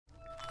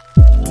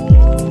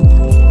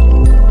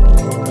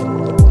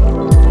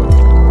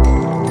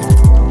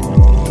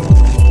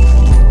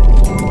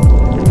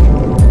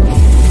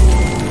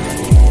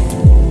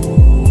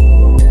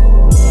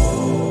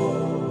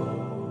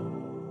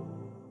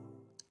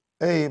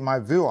Hey, my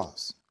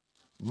viewers.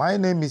 My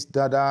name is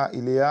Dada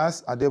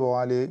Ilyas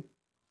Adebowale.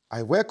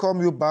 I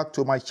welcome you back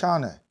to my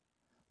channel,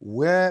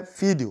 where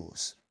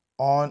videos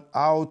on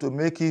how to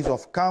make use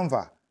of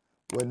Canva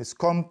when it's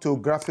come to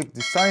graphic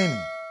designing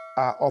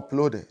are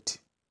uploaded.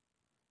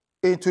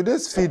 In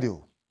today's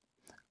video,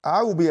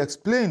 I will be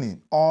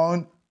explaining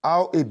on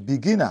how a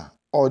beginner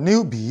or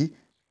newbie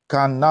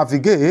can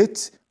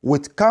navigate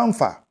with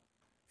Canva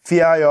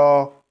via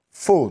your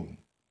phone.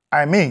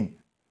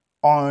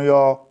 On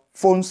your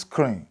phone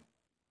screen.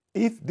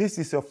 If this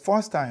is your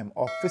first time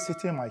of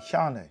visiting my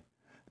channel,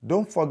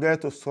 don't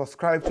forget to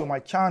subscribe to my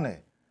channel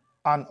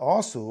and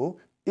also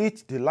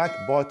hit the like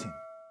button.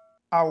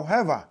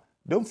 However,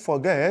 don't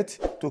forget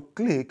to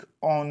click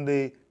on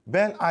the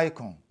bell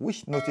icon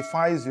which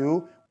notifies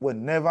you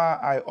whenever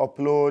I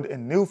upload a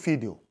new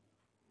video.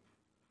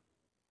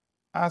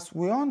 As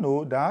we all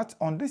know that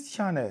on this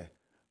channel,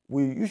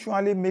 we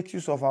usually make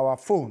use of our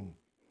phone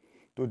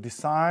to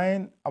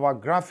design our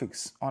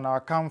graphics on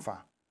our Canva.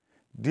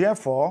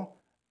 Therefore,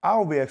 I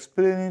will be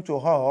explaining to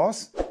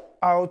us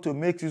how to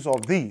make use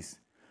of these.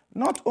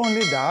 Not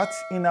only that,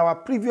 in our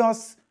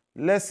previous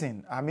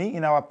lesson,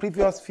 in our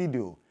previous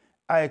video,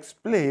 I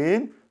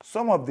explained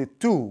some of the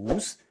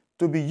tools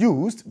to be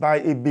used by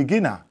a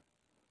beginner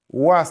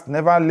who has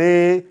never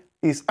laid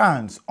his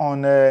hands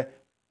on a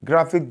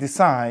graphic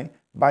design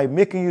by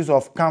making use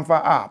of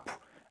Canva app.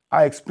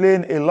 I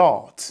explained a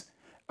lot.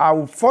 I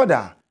will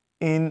further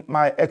in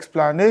my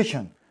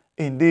explanation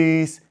in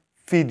this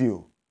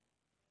video.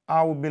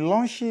 I will be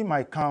launching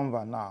my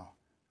Canva now.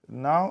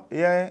 Now,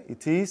 here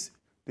it is.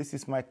 This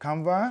is my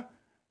Canva.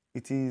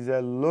 It is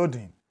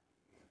loading.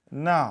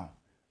 Now,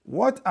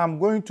 what I'm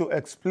going to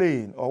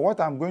explain or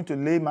what I'm going to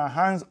lay my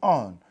hands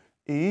on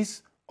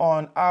is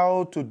on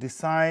how to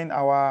design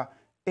our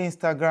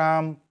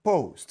Instagram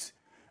post.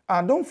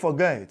 And don't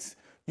forget,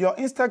 your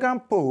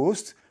Instagram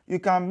post, you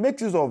can make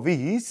use of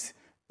it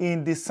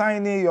in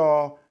designing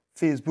your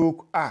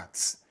Facebook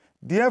ads.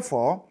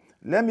 Therefore,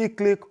 let me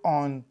click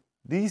on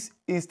this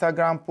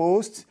Instagram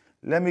post.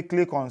 Let me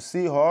click on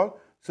See All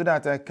so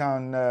that I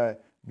can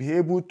be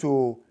able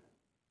to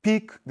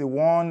pick the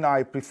one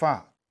I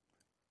prefer.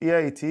 Here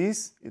it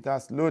is. It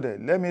has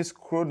loaded. Let me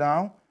scroll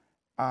down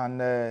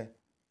and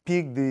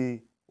pick the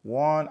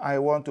one I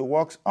want to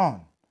work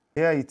on.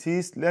 Here it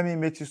is. Let me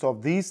make use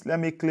of this. Let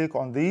me click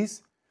on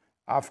this.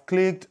 I've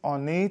clicked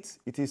on it.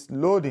 It is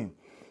loading.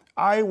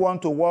 I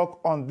want to work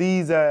on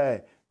these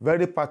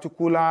very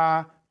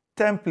particular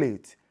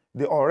template.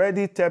 The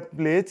already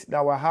template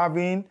that we're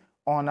having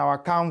on our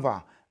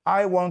Canva.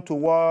 I want to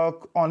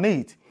work on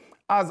it.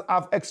 As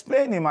I've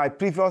explained in my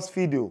previous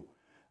video,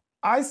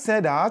 I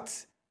said that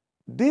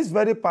this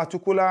very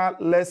particular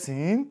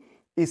lesson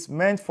is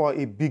meant for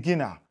a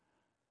beginner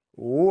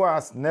who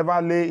has never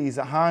laid his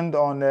hand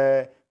on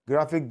a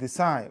graphic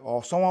design,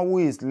 or someone who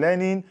is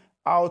learning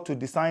how to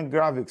design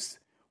graphics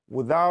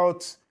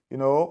without,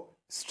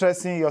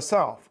 stressing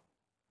yourself.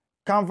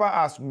 Canva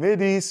has made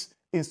this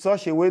in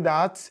such a way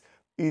that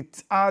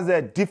it has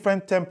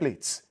different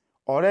templates,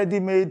 already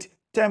made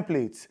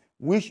templates,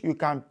 which you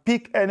can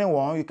pick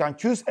anyone, you can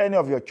choose any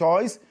of your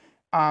choice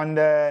and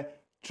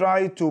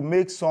try to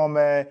make some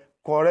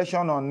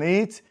correction on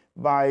it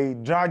by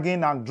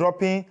dragging and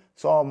dropping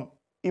some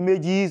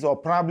images or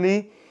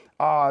probably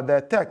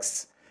the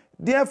text.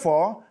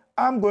 Therefore,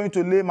 I'm going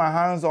to lay my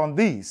hands on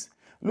this.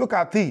 Look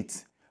at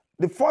it.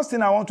 The first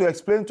thing I want to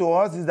explain to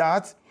us is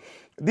that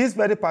this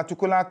very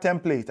particular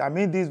template,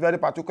 this very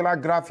particular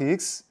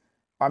graphics,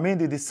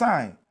 the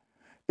design,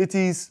 it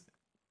is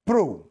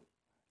pro,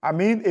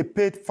 a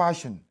paid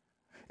version.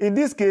 In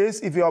this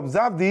case, if you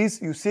observe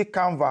this, you see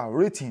Canva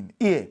written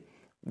here,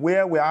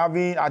 where we're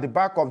having at the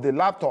back of the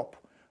laptop,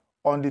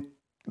 on the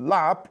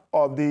lap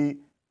of the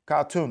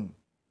cartoon.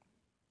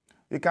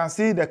 You can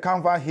see the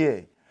Canva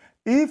here.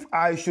 If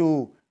I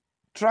should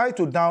try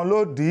to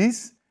download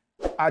this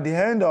at the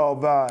end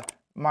of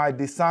my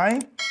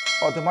design,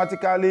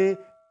 automatically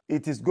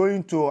it is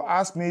going to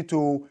ask me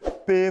to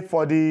pay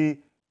for the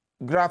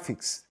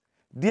graphics.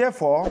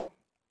 Therefore,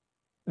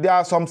 there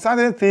are some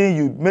certain things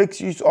you make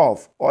use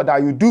of or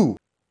that you do.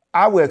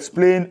 I will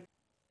explain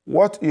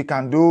what you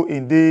can do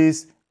in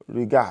these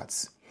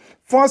regards.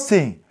 First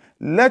thing,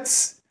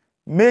 let's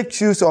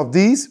make use of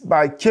this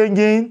by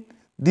changing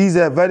these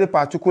very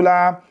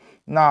particular.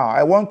 Now,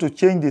 I want to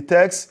change the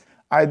text.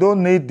 I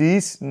don't need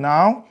this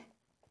now.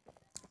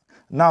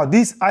 Now,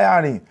 this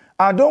ironing.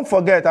 And don't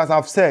forget, as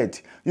I've said,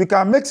 you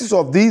can make use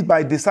of this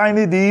by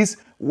designing this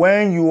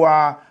when you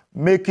are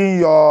making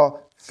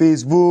your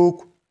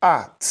Facebook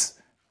ads.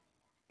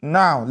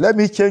 Now, let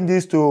me change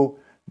this to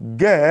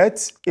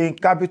get in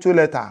capital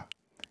letter.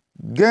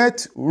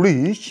 Get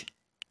rich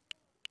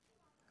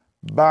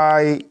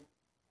by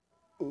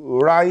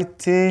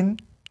writing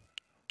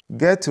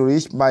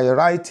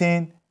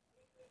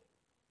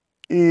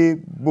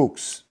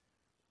e-books.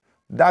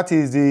 That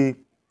is the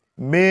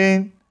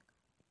main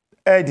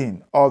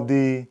heading of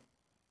the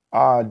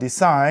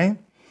design.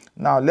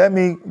 Now let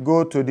me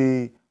go to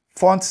the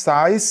font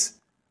size.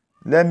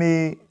 Let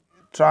me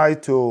try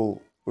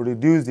to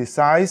reduce the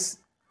size.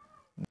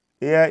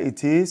 Here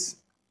it is.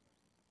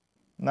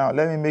 Now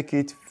let me make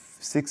it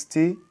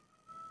 60.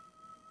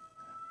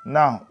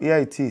 Now here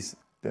it is.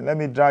 Then let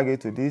me drag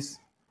it to this.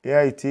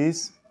 Here it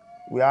is.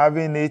 We're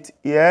having it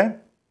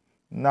here.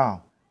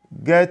 Now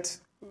get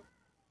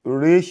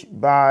rich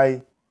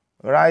by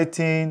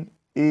writing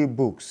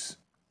ebooks.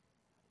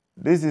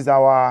 This is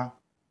our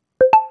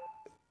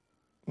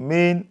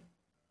main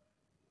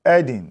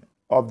heading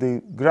of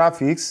the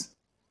graphics.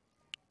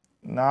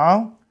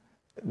 Now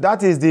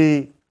that is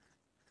the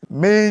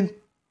main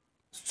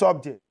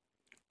subject.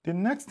 The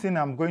next thing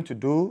I'm going to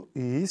do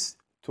is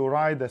to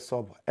write the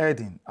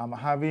subheading I'm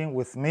having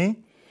with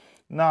me.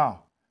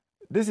 Now,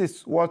 this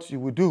is what you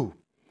will do.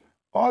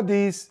 All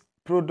these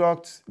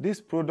products,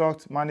 this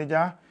product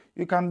manager,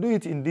 you can do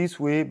it in this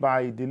way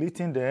by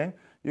deleting them.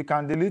 You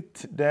can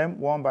delete them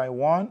one by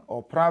one,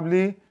 or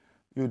probably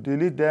you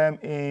delete them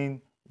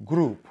in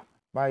group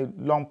by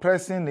long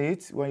pressing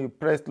it. When you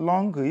press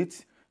long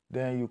it,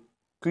 then you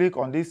click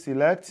on this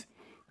select,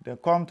 then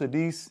come to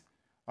this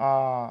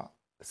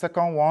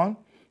second one,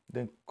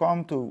 then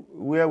come to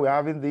where we're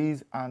having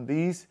these and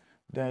these,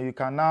 then you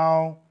can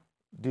now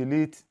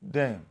delete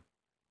them.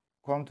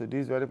 Come to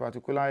this very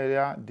particular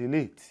area,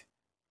 delete.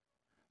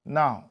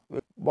 Now,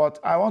 but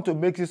I want to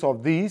make use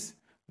of this.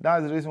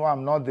 That's the reason why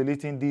I'm not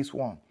deleting this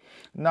one.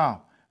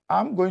 Now,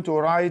 I'm going to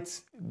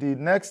write the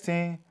next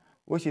thing,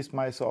 which is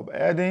my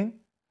subheading.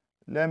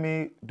 Let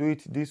me do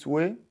it this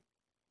way.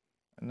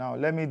 Now,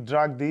 let me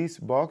drag this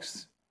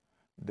box.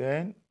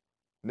 Then,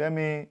 let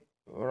me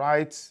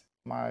write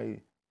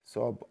my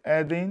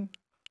subheading.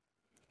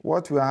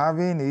 What we are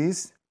having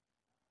is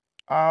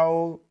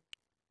how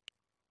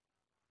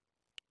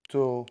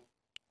to,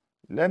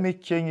 let me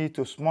change it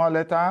to small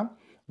letter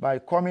by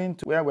coming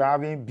to where we're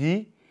having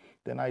B.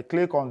 Then I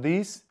click on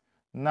this.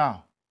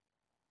 Now,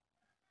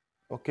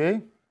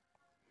 okay,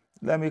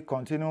 let me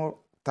continue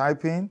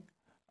typing.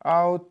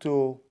 How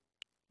to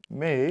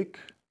make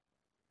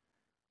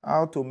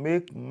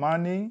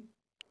money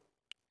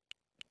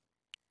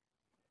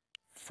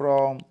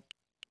from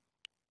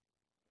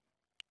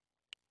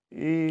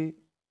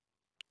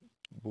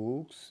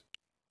e-books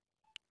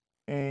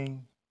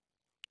in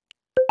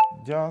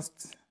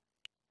just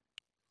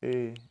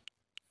a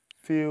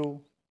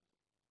few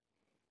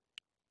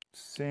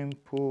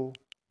simple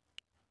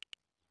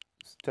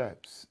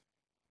steps.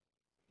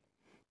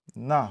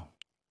 Now,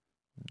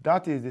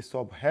 that is the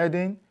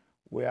subheading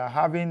we are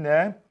having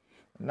there.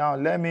 Now,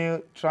 let me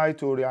try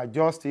to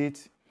readjust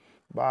it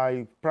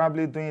by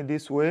probably doing it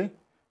this way.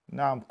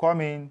 Now, I'm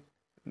coming.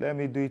 Let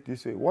me do it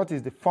this way. What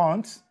is the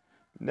font?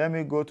 Let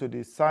me go to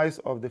the size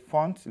of the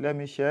font. Let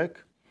me check.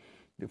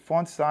 The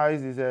font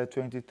size is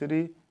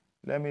 23.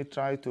 Let me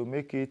try to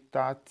make it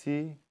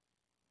 30.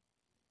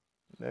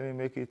 Let me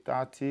make it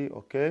 30,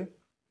 okay.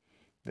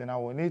 Then I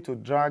will need to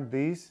drag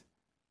this,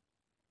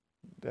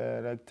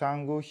 the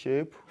rectangle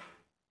shape.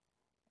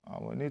 I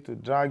will need to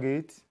drag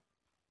it.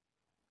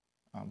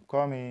 I'm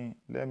coming.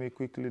 Let me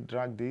quickly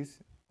drag this,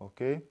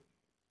 okay.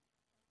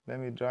 Let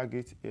me drag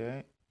it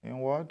here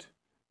inward.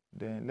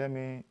 Then let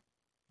me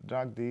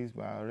drag this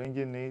by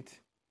arranging it.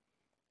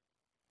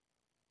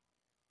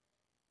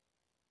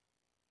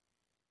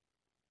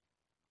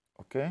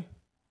 Okay.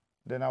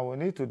 Then I will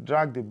need to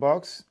drag the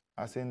box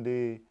as in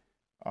the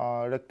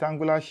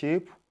rectangular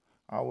shape.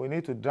 I will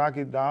need to drag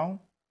it down.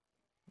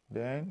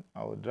 Then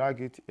I will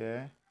drag it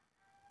here.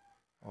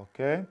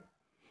 Okay.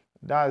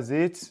 That's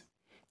it.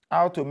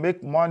 How to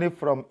make money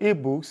from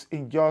ebooks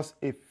in just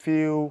a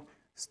few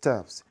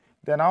steps.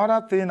 Then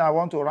another thing I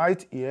want to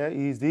write here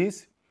is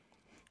this.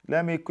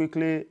 Let me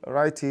quickly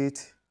write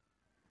it.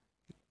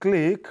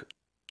 Click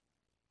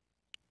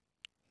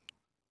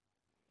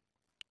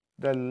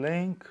the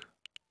link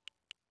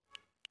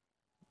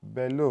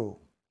below.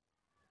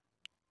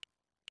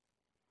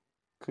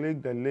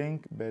 Click the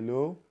link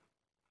below.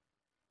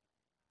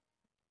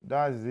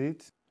 That's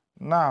it.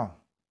 Now,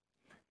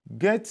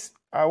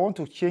 I want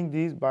to change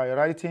this by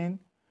writing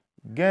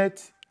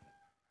get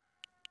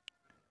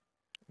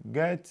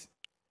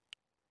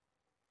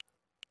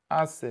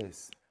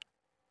access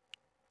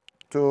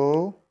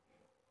to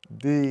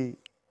the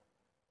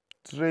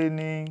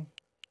training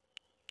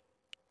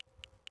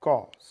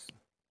course.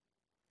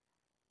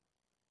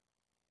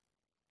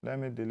 Let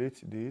me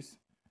delete this,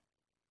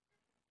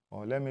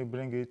 or let me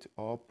bring it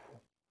up.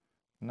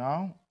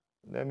 Now,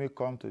 let me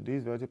come to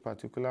this very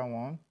particular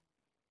one.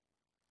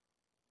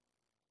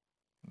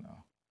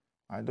 Now,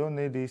 I don't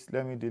need this.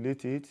 Let me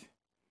delete it.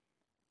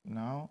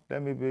 Now,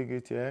 let me bring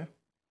it here.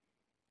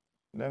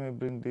 Let me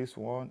bring this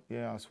one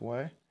here as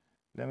well.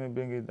 Let me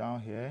bring it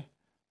down here.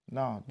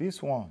 Now,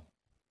 this one,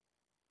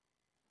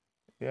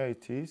 here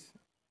it is.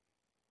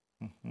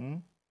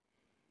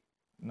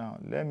 Now,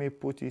 let me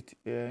put it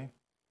here.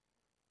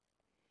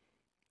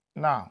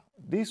 Now,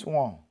 this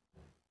one,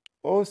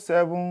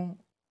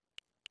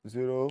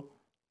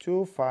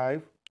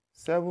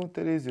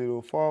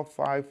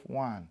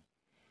 07025730451.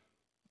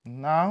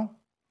 Now,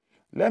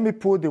 let me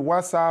put the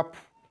WhatsApp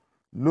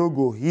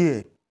logo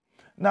here.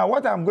 Now,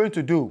 what I'm going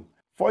to do,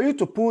 for you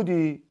to put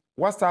the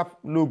WhatsApp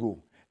logo.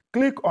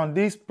 Click on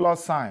this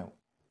plus sign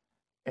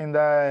in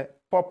the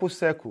purple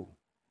circle.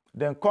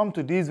 Then come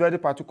to this very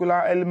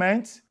particular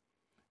element.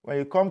 When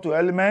you come to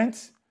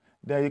elements,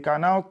 then you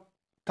can now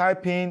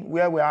type in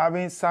where we're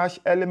having search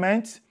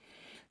element.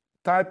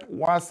 Type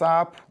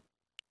WhatsApp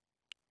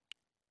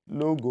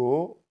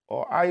logo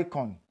or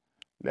icon.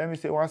 Let me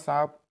say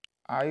WhatsApp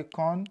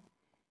icon.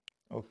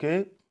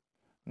 Okay.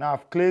 Now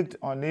I've clicked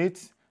on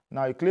it.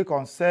 Now you click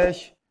on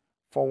search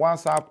for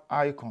WhatsApp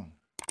icon.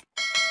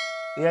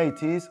 Here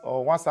it is,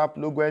 or WhatsApp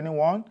logo,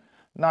 anyone.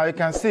 Now you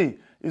can see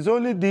it's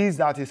only this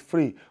that is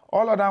free.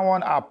 All other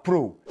ones are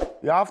pro.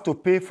 You have to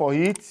pay for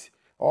it,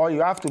 or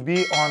you have to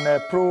be on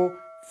a pro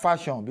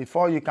fashion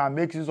before you can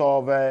make use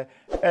of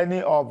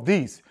any of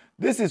these.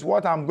 This is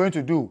what I'm going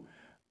to do.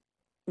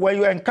 When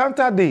you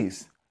encounter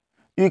this,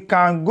 you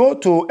can go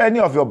to any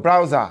of your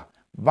browser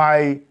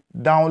by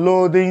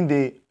downloading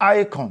the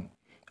icon.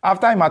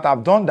 After you might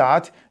have done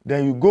that,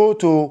 then you go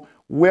to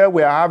where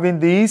we're having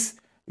this.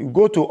 You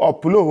go to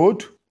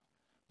upload.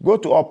 Go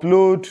to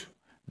upload.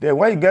 Then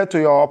when you get to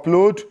your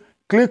upload,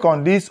 click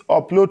on this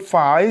upload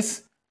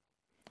files.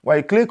 When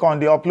you click on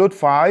the upload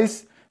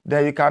files,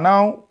 then you can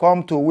now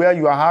come to where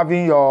you are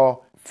having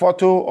your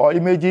photo or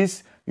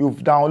images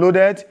you've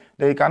downloaded.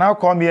 Then you can now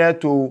come here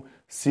to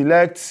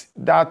select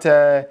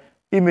that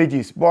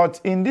images.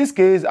 But in this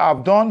case, I've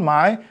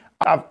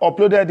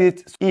uploaded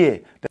it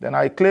here. Then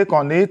I click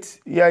on it.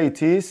 Here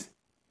it is.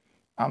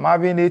 I'm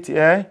having it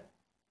here.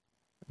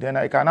 Then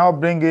I can now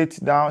bring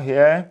it down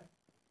here.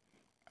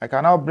 I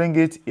can now bring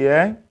it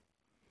here.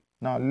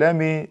 Now let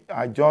me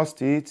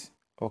adjust it.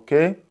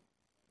 Okay.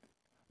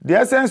 The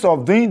essence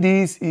of doing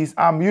this is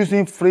I'm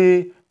using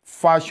free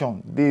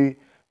version. The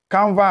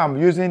Canva I'm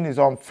using is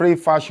on free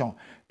version.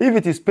 If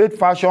it is paid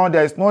version,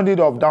 there is no need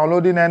of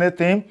downloading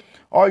anything.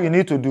 All you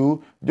need to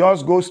do,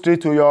 just go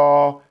straight to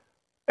your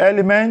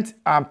element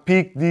and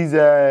pick this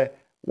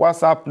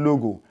WhatsApp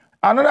logo.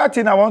 Another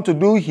thing I want to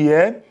do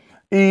here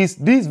is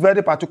this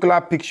very particular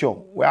picture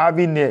we're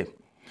having here.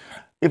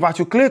 If I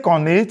should click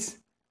on it,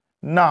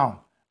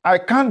 now I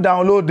can't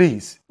download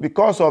this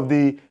because of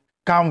the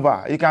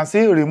Canva. You can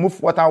see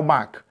remove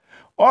watermark.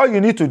 All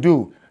you need to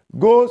do,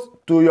 go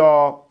to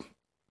your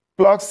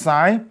plus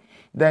sign,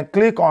 then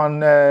click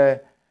on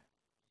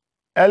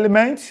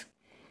element.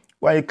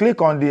 When you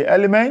click on the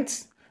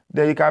element,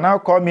 then you can now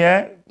come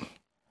here.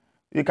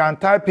 You can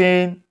type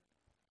in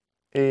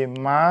a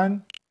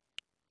man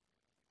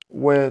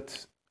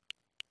with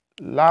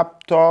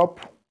laptop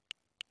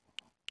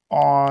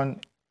on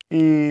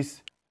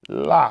his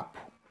lap.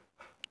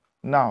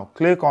 Now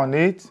click on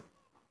it.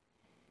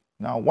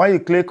 Now when you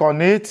click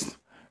on it,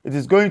 it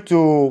is going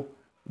to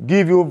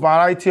give you a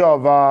variety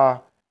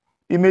of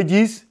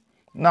images.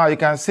 Now you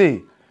can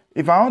see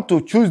if I want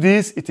to choose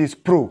this, it is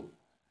pro.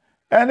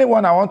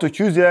 Anyone I want to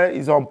choose here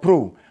is on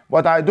pro,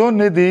 but I don't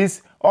need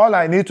this. All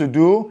I need to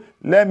do,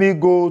 let me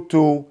go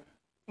to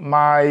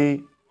my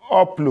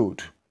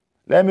upload.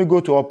 Let me go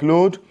to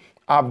upload.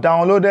 I've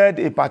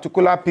downloaded a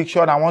particular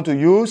picture I want to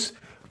use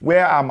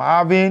where I'm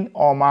having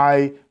on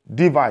my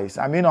device.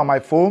 I mean on my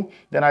phone.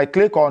 Then I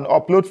click on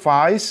upload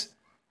files.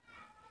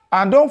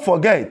 And don't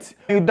forget,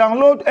 you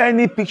download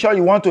any picture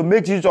you want to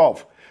make use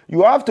of.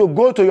 You have to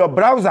go to your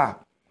browser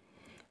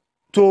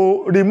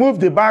to remove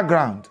the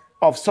background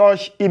of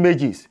such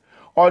images.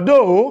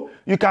 Although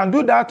you can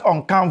do that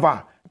on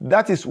Canva.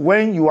 That is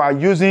when you are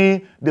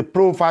using the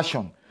pro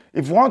version.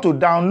 If you want to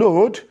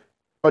download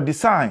or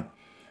design,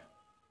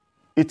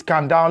 it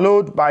can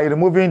download by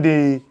removing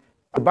the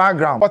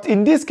background. But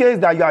in this case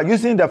that you are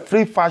using the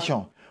free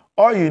version,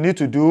 all you need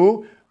to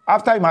do,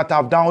 after you might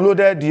have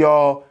downloaded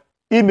your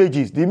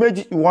images, the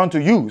image you want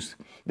to use,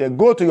 then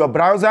go to your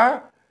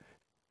browser,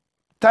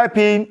 type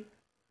in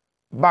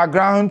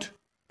background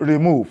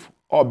remove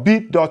or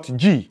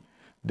bit.g.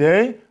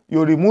 Then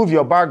you remove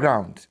your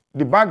background,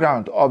 the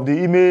background of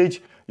the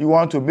image you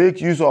want to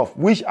make use of,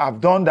 which I've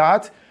done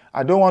that.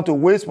 I don't want to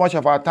waste much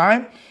of our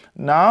time.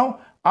 Now,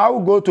 I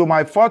will go to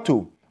my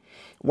photo.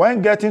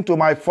 When getting to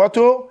my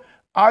photo,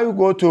 I will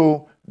go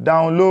to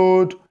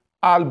download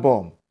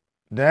album.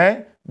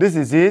 Then, this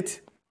is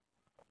it.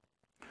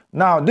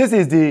 Now, this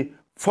is the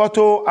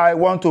photo I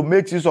want to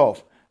make use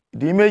of.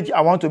 The image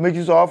I want to make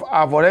use of,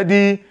 I've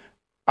already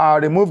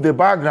removed the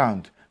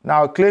background.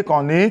 Now, click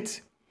on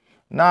it.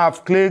 Now,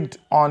 I've clicked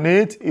on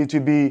it. It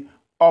will be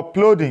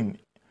uploading.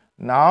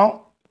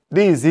 Now,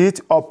 this is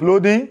it,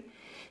 uploading.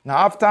 Now,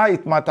 after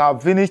it might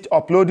have finished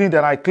uploading,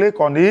 then I click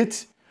on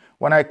it.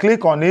 When I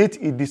click on it,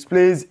 it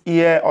displays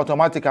here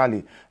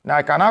automatically. Now,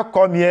 I can now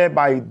come here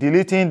by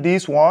deleting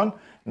this one.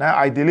 Now,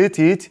 I delete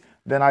it.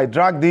 Then I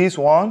drag this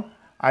one.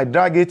 I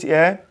drag it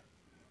here.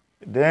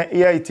 Then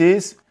here it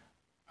is.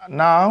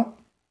 Now,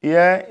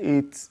 here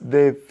it's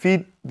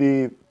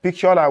the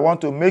picture I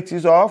want to make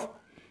use of.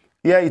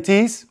 Here it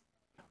is.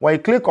 When you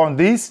click on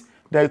this,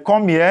 then you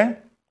come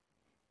here.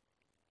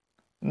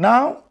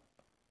 Now,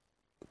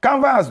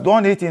 Canva has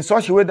done it in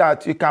such a way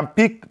that you can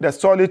pick the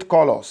solid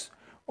colors.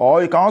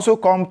 Or you can also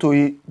come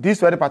to this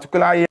very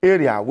particular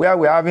area where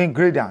we're having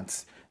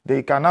gradients. Then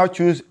you can now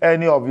choose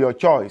any of your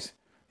choice.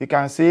 You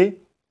can see,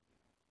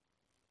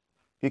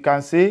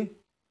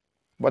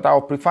 but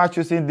I'll prefer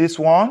choosing this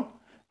one.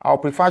 I'll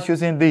prefer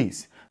choosing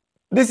this.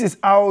 This is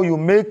how you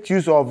make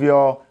use of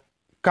your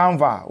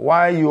Canva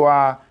while you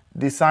are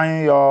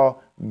designing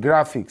your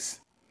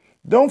graphics.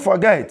 Don't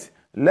forget,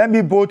 let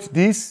me bold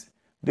this,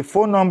 the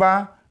phone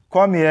number,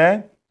 come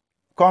here,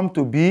 come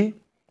to B,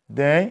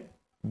 then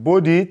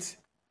bold it.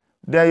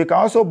 Then you can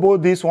also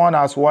bold this one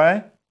as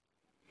well.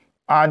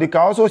 And you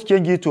can also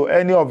change it to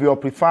any of your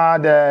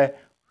preferred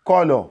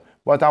color.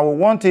 But I will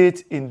want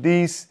it in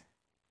this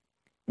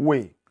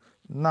way.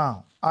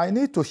 Now, I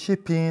need to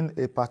ship in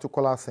a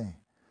particular thing.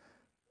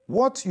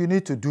 What you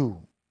need to do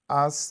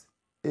as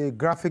a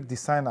graphic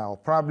designer, or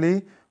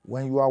probably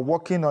when you are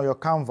working on your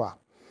Canva,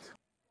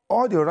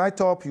 all the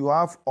write-up you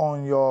have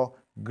on your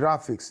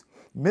graphics,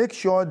 make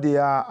sure they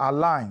are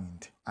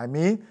aligned. I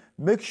mean,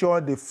 make sure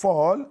they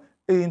fall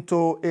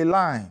into a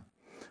line.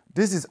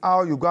 This is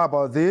how you go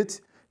about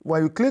it.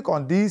 When you click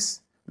on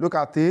this, look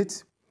at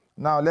it.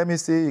 Now, let me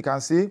see, you can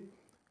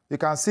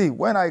see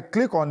when I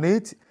click on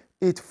it,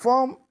 it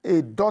forms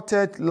a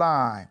dotted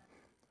line.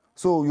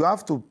 So you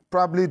have to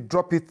probably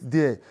drop it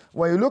there.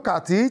 When you look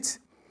at it,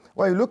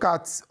 when you look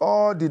at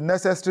all the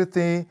necessary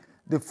things,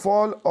 they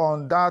fall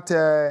on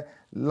that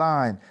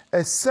line,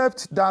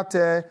 except that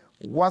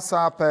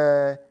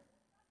WhatsApp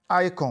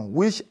icon,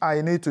 which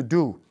I need to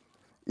do.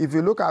 If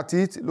you look at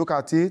it,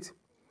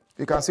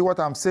 you can see what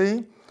I'm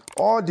saying.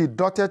 All the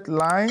dotted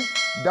line,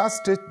 that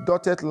straight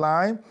dotted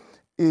line,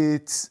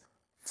 it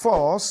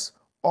falls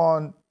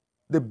on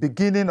the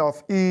beginning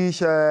of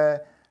each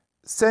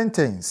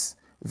sentence.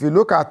 If you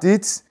look at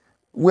it,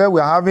 where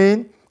we're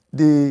having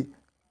the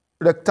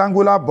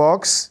rectangular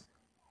box,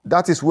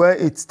 that is where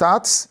it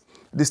starts.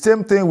 The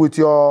same thing with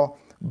your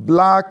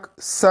black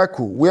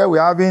circle, where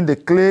we're having the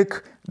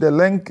click, the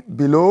link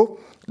below.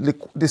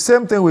 The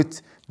same thing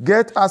with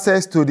get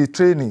access to the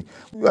training.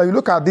 When you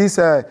look at this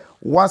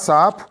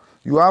WhatsApp,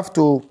 you have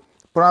to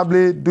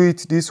probably do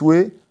it this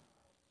way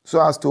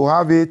so as to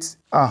have it.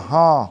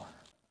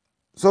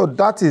 So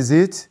that is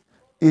it.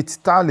 It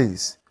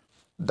tallies.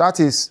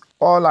 That is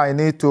all I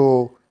need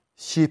to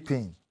ship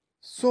in.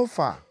 So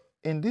far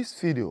in this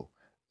video,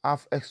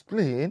 I've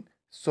explained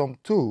some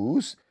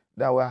tools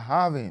that we're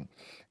having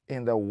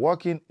in the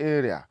working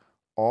area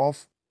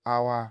of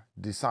our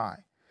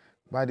design.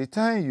 By the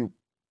time you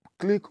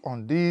click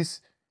on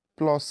this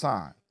plus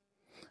sign,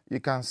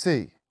 you can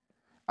see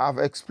I've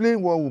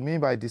explained what we mean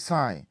by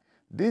design.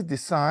 This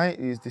design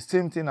is the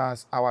same thing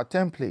as our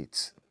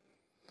templates,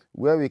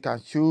 where we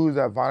can choose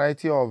a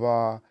variety of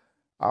our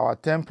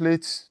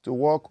templates to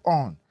work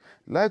on.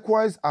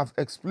 Likewise, I've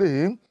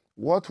explained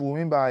what we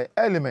mean by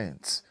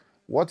elements.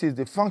 What is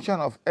the function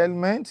of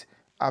element?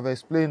 I've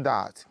explained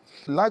that.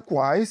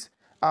 Likewise,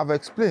 I've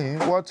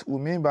explained what we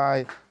mean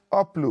by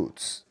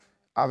uploads.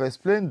 I've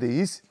explained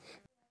this.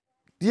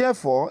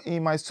 Therefore,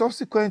 in my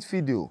subsequent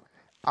video,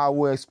 I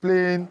will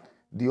explain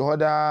the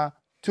other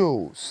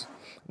tools.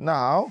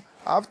 Now,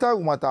 after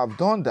we might have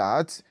done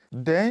that,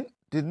 then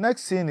the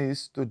next thing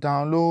is to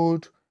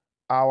download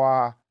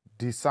our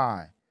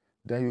design.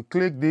 Then you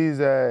click these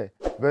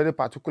very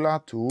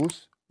particular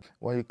tools.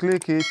 When you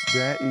click it,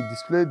 then it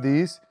displays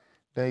this.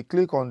 Then you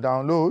click on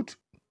download.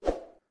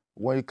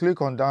 When you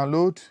click on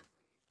download,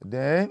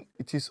 then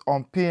it is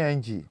on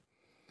PNG.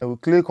 Then we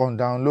click on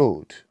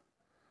download.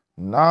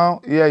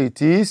 Now here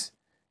it is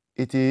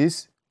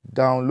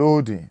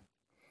downloading.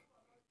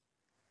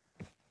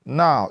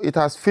 Now it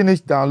has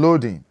finished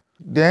downloading.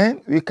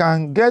 Then we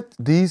can get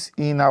this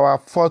in our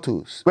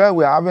photos where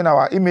we are having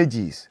our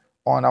images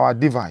on our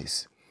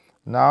device.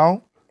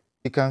 Now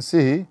you can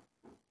see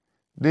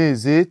this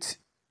is it.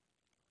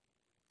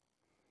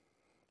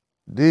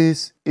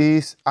 This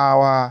is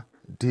our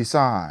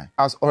design.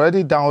 As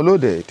already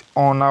downloaded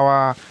on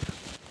our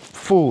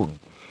phone.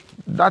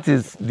 That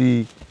is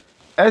the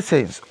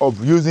essence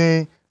of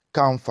using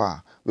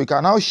Canva. We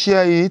can now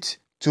share it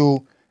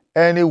to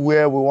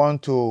anywhere we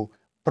want to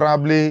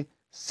probably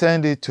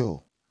send it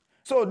to.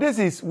 So this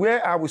is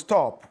where I will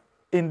stop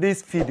in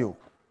this video.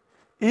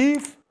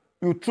 If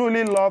you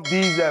truly love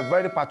this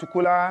very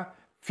particular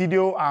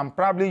video and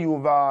probably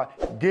you've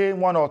gained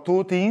one or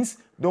two things,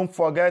 don't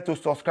forget to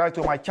subscribe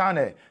to my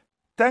channel.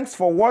 Thanks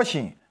for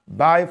watching.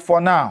 Bye for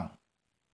now.